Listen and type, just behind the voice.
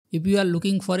If you are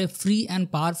looking for a free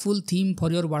and powerful theme for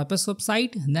your WordPress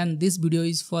website, then this video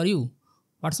is for you.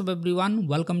 What's up everyone,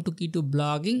 welcome to Key to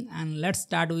Blogging, and let's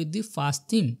start with the first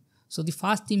theme. So the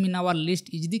first theme in our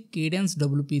list is the Cadence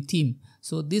WP theme.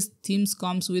 So this theme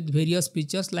comes with various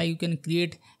features like you can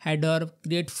create header,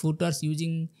 create footers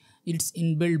using its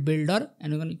inbuilt builder,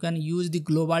 and you can use the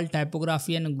global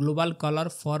typography and global color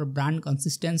for brand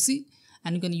consistency.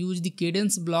 And you can use the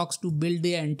Cadence blocks to build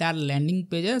the entire landing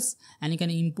pages, and you can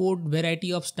import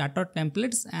variety of starter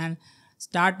templates and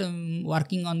start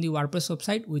working on the WordPress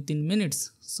website within minutes.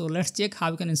 So let's check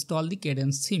how you can install the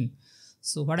Cadence theme.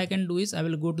 So what I can do is I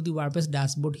will go to the WordPress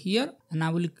dashboard here, and I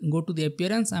will go to the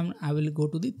appearance, and I will go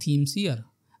to the themes here,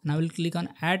 and I will click on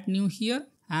add new here,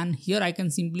 and here I can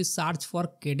simply search for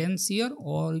Cadence here,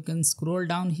 or you can scroll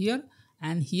down here,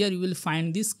 and here you will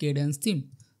find this Cadence theme.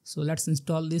 So let's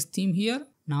install this theme here.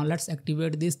 Now let's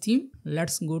activate this theme.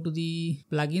 Let's go to the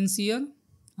plugins here,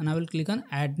 and I will click on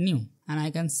add new, and I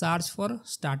can search for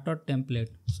starter template.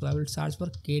 So I will search for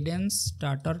Cadence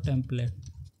starter template,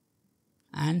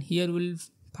 and here we will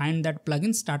find that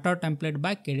plugin starter template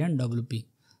by Cadence WP.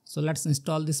 So let's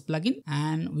install this plugin,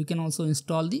 and we can also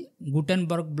install the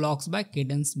Gutenberg blocks by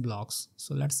Cadence blocks.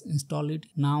 So let's install it.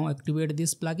 Now activate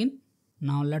this plugin.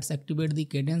 Now let's activate the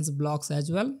Cadence blocks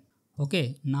as well.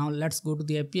 Okay, now let's go to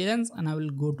the appearance, and I will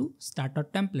go to starter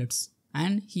templates,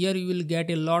 and here you will get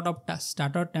a lot of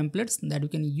starter templates that you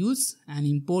can use and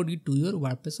import it to your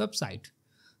WordPress website.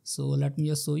 So let me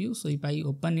just show you. So if I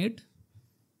open it,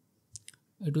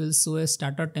 it will show a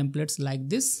starter templates like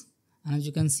this, and as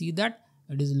you can see that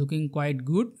it is looking quite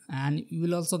good, and you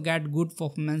will also get good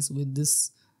performance with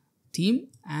this theme.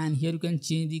 And here you can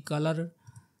change the color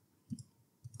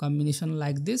combination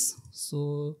like this.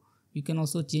 So you can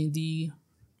also change the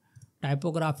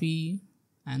typography,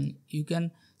 and you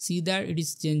can see that it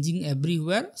is changing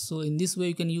everywhere. So in this way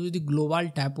you can use the global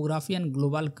typography and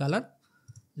global color.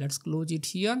 Let's close it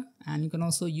here, and you can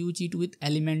also use it with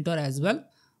Elementor as well,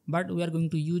 but we are going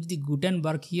to use the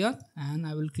Gutenberg here, and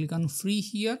I will click on free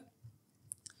here,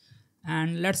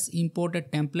 and let's import a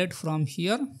template from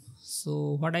here.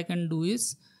 So what I can do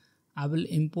is I will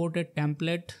import a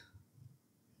template,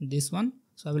 this one.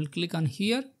 So I will click on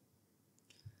here,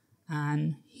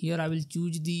 and here I will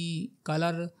choose the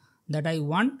color that I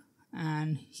want,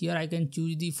 and here I can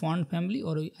choose the font family,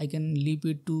 or I can leave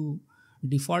it to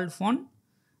default font.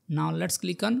 Now let's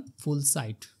click on full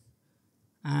site,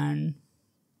 and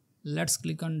let's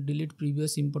click on delete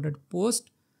previous imported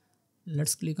post.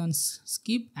 Let's click on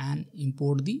skip and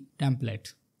import the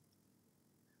template.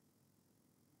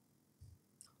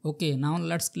 Okay, now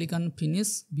let's click on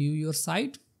finish, view your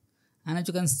site. And as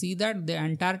you can see that the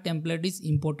entire template is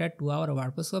imported to our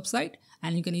WordPress website,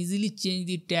 and you can easily change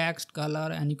the text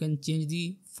color, and you can change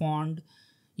the font,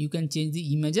 you can change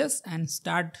the images, and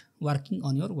start working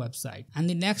on your website. And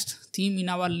the next theme in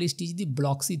our list is the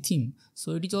Blocksy theme.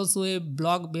 So it is also a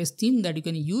blog based theme that you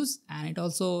can use, and it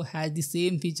also has the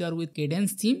same feature with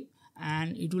Cadence theme,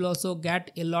 and it will also get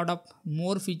a lot of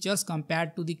more features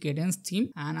compared to the Cadence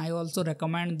theme. And I also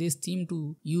recommend this theme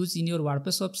to use in your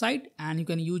WordPress website, and you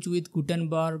can use with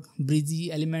Gutenberg, Breezy,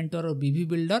 Elementor, or BB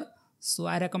Builder. So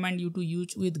I recommend you to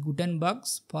use with Gutenberg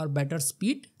for better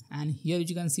speed. And here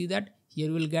you can see that here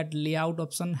you will get layout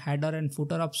option, header and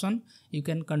footer option. You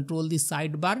can control the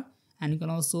sidebar, and you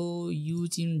can also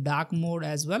use in dark mode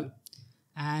as well.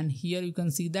 And here you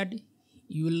can see that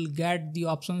you will get the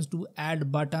options to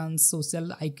add buttons,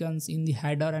 social icons in the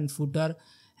header and footer.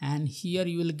 And here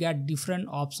you will get different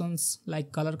options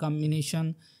like color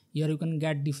combination. Here you can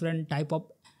get different type of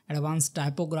advanced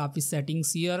typography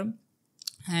settings here.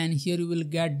 And here you will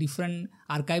get different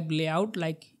archive layout,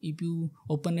 like if you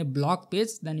open a blog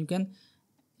page, then you can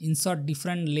insert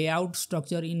different layout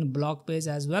structure in blog page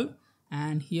as well.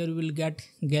 And here you will get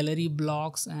gallery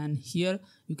blocks, and here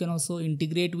you can also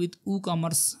integrate with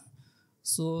WooCommerce.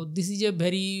 So this is a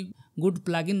very good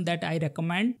plugin that I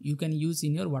recommend you can use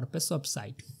in your WordPress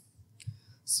website.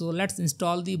 So let's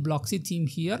install the Blocksy theme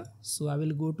here. So I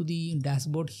will go to the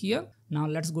dashboard here. Now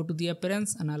let's go to the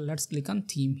appearance, and let's click on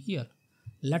theme here.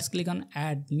 Let's click on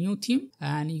add new theme,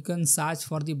 and you can search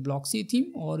for the Blocksy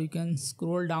theme, or you can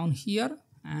scroll down here,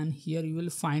 and here you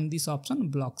will find this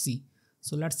option Blocksy.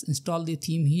 So let's install the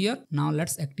theme here. Now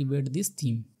let's activate this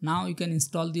theme. Now you can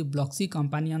install the Blocksy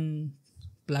companion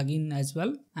plugin as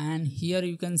well, and here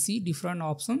you can see different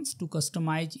options to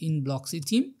customize in Blocksy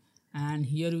theme. And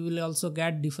here you will also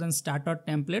get different starter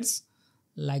templates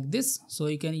like this. So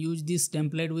you can use this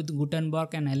template with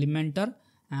Gutenberg and Elementor,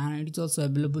 and it is also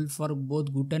available for both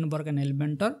Gutenberg and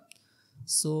Elementor.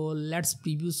 So let's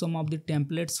preview some of the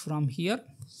templates from here.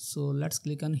 So let's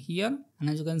click on here, and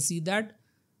as you can see that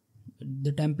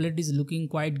the template is looking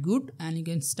quite good, and you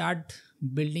can start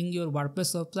building your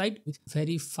WordPress website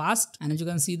very fast. And as you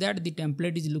can see that the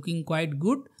template is looking quite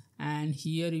good, and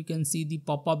here you can see the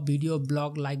pop-up video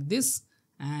blog like this,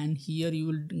 and here you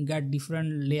will get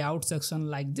different layout section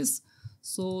like this.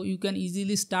 So you can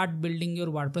easily start building your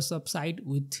WordPress website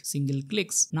with single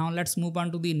clicks. Now let's move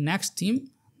on to the next theme,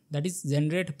 that is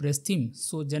GeneratePress theme.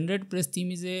 So GeneratePress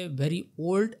theme is a very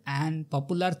old and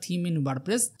popular theme in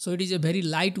WordPress. So it is a very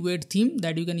lightweight theme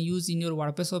that you can use in your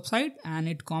WordPress website, and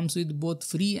it comes with both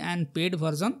free and paid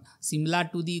version, similar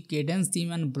to the Cadence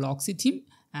theme and Blocksy theme.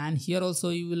 And here also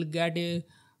you will get a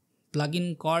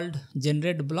plugin called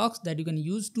Generate Blocks that you can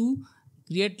use to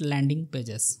create landing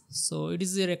pages. So it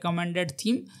is a recommended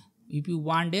theme if you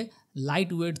want a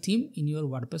lightweight theme in your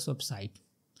WordPress website.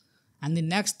 And the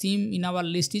next theme in our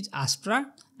list is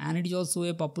Astra, and it is also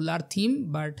a popular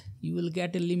theme, but you will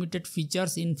get a limited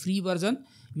features in free version.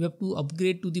 You have to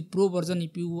upgrade to the pro version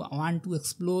if you want to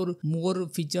explore more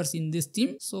features in this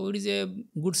theme. So it is a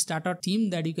good starter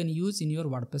theme that you can use in your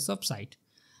WordPress website.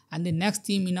 And the next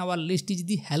theme in our list is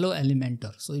the Hello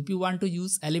Elementor. So if you want to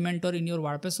use Elementor in your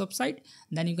WordPress website,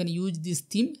 then you can use this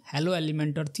theme, Hello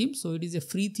Elementor theme. So it is a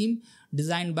free theme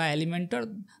designed by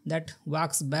Elementor that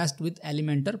works best with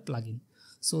Elementor plugin.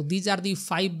 So these are the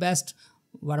 5 best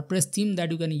WordPress theme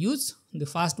that you can use. The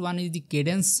first one is the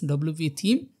Cadence WP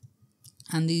theme,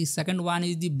 and the second one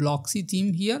is the Blocksy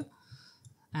theme here,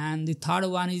 and the third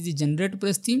one is the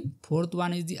GeneratePress theme, fourth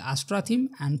one is the Astra theme,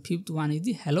 and fifth one is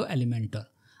the Hello Elementor.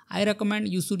 I recommend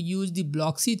you should use the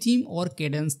Blocksy theme or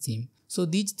Cadence theme. So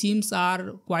these themes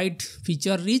are quite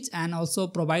feature rich and also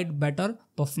provide better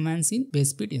performance in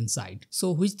PageSpeed Insight.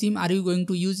 So which theme are you going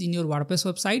to use in your WordPress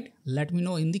website? Let me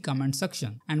know in the comment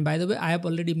section. And by the way, I have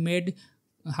already made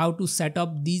how to set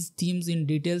up these themes in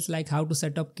details, like how to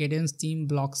set up Cadence theme,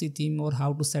 Blocksy theme, or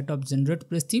how to set up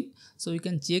GeneratePress theme. So you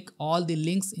can check all the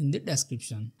links in the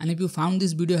description. And if you found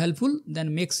this video helpful,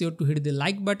 then make sure to hit the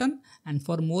like button, and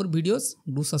for more videos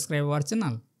do subscribe our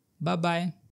channel. Bye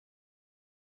bye.